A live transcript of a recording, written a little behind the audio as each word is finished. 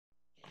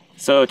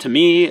So to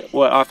me,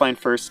 what offline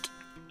first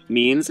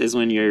means is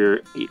when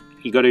you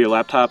go to your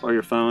laptop or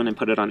your phone and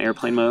put it on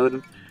airplane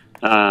mode,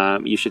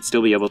 you should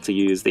still be able to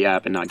use the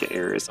app and not get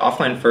errors.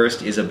 Offline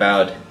first is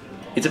about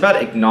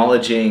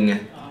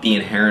acknowledging the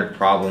inherent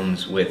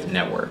problems with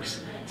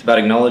networks. It's about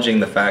acknowledging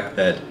the fact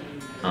that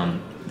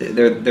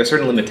there are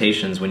certain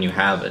limitations when you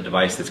have a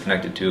device that's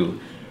connected to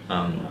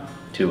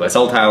a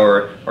cell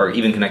tower or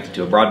even connected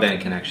to a broadband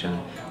connection,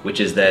 which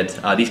is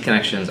that these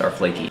connections are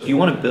flaky. If you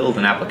want to build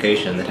an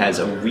application that has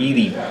a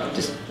really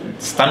just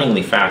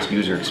stunningly fast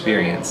user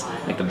experience,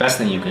 like the best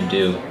thing you can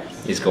do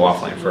is go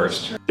offline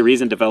first. The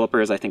reason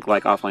developers, I think,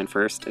 like offline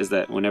first is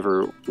that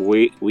whenever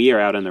we are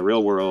out in the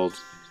real world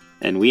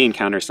and we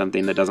encounter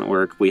something that doesn't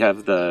work, we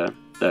have the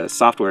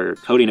software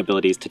coding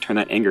abilities to turn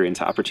that anger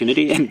into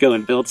opportunity and go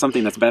and build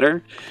something that's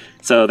better.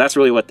 So that's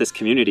really what this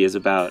community is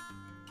about.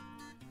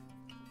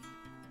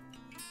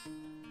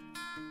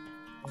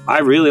 I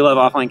really love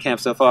Offline Camp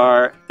so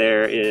far.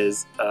 There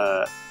is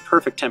a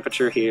perfect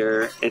temperature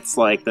here. It's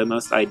like the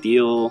most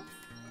ideal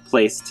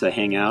place to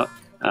hang out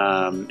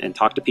and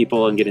talk to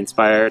people and get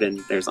inspired,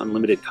 and there's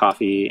unlimited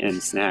coffee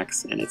and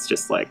snacks, and it's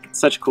just like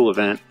such a cool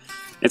event.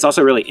 It's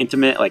also really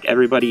intimate. Like,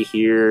 everybody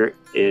here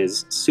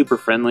is super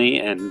friendly,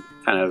 and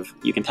kind of,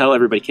 you can tell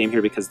everybody came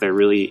here because they're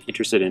really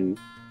interested in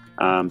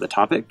the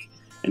topic.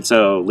 And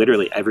so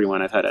literally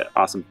everyone I've had an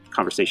awesome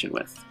conversation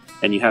with.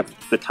 And you have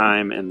the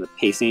time and the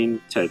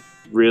pacing to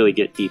really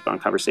get deep on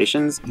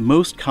conversations.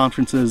 Most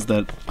conferences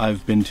that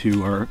I've been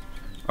to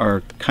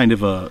are kind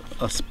of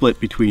a split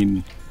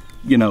between,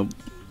 you know,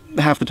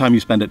 half the time you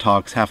spend at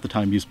talks, half the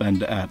time you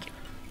spend at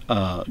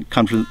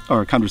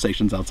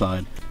conversations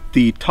outside.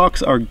 The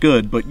talks are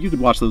good, but you could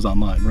watch those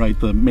online, right?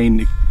 The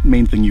main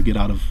thing you get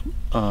out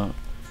of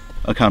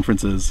a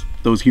conference is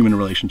those human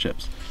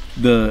relationships.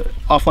 The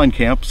offline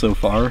camp so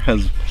far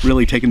has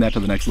really taken that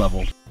to the next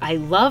level. I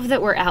love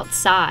that we're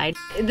outside.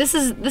 This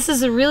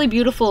is a really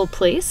beautiful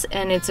place,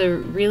 and it's a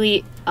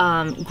really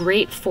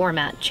great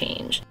format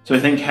change. So I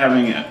think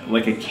having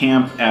like a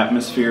camp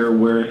atmosphere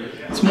where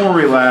it's more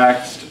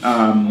relaxed,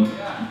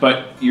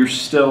 but you're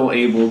still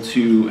able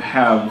to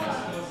have,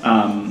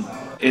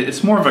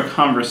 it's more of a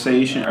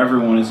conversation.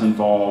 Everyone is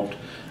involved,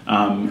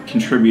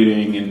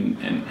 contributing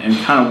and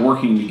kind of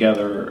working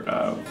together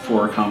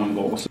for a common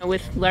goal.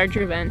 With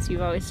larger events,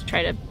 you always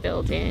try to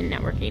build in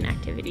networking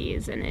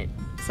activities, and it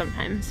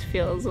sometimes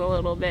feels a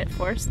little bit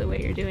forced the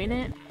way you're doing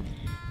it.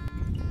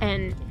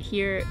 And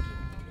here,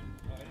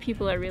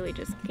 people are really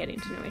just getting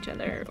to know each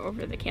other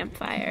over the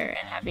campfire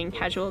and having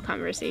casual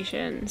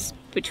conversations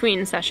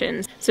between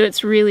sessions. So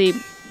it's really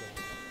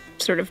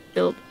sort of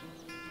built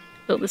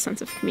a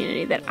sense of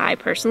community that I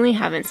personally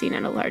haven't seen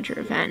at a larger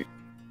event.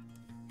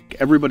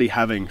 Everybody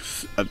having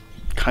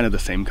kind of the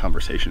same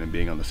conversation and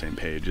being on the same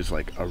page is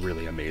like a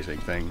really amazing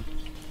thing.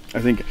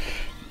 I think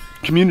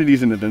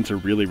communities and events are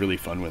really, really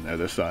fun when they're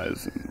this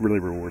size, and really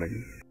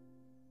rewarding.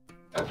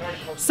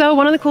 So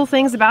one of the cool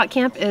things about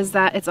camp is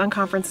that it's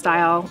unconference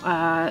style.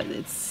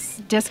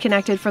 It's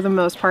disconnected for the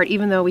most part,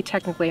 even though we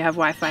technically have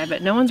Wi-Fi,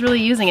 but no one's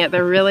really using it.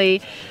 They're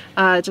really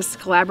just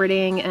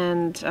collaborating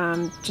and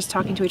just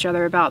talking to each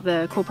other about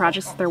the cool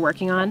projects that they're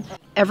working on.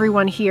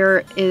 Everyone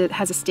here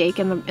has a stake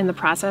in the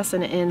process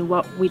and in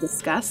what we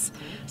discuss.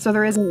 So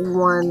there isn't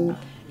one,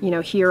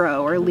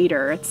 hero or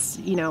leader. It's,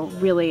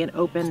 really an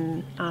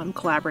open,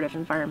 collaborative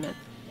environment,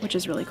 which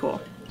is really cool.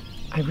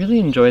 I really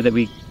enjoy that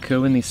we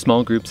go in these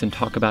small groups and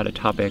talk about a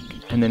topic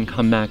and then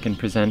come back and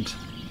present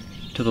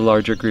to the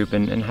larger group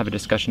and have a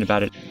discussion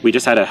about it. We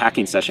just had a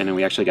hacking session, and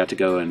we actually got to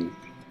go and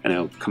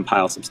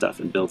compile some stuff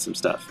and build some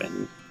stuff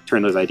and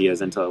turn those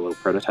ideas into a little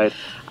prototype.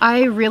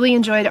 I really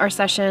enjoyed our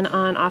session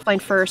on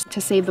Offline First to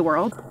Save the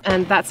World,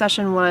 and that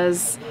session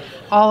was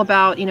all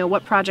about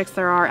what projects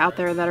there are out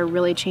there that are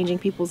really changing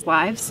people's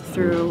lives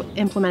through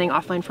implementing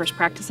offline first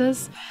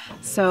practices.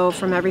 So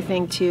from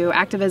everything to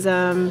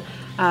activism,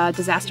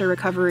 disaster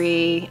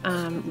recovery,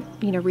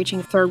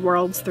 reaching third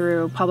worlds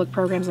through public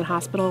programs and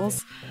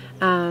hospitals.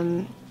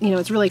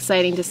 It's really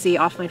exciting to see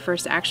Offline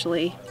First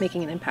actually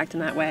making an impact in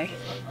that way.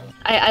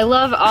 I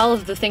love all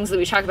of the things that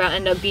we talk about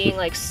end up being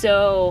like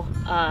so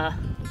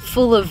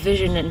full of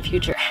vision and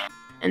future.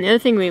 And the other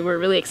thing we were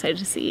really excited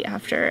to see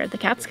after the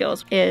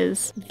Catskills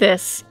is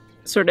this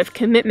sort of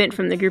commitment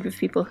from the group of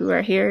people who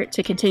are here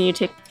to continue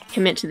to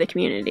commit to the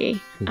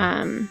community.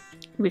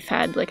 We've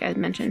had, like I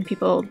mentioned,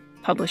 people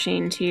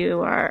publishing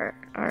to our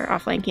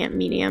Offline Camp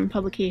Medium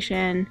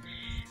publication,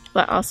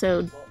 but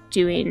also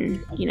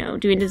doing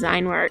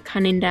design work,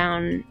 hunting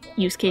down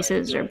use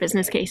cases or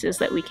business cases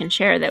that we can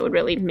share that would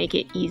really make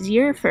it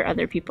easier for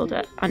other people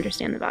to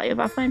understand the value of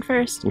Offline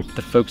First.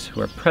 The folks who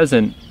are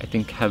present, I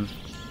think, have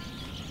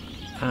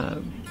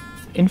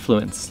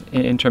influence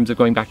in terms of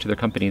going back to their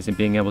companies and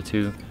being able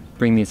to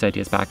bring these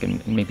ideas back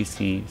and maybe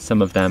see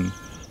some of them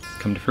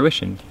come to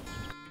fruition.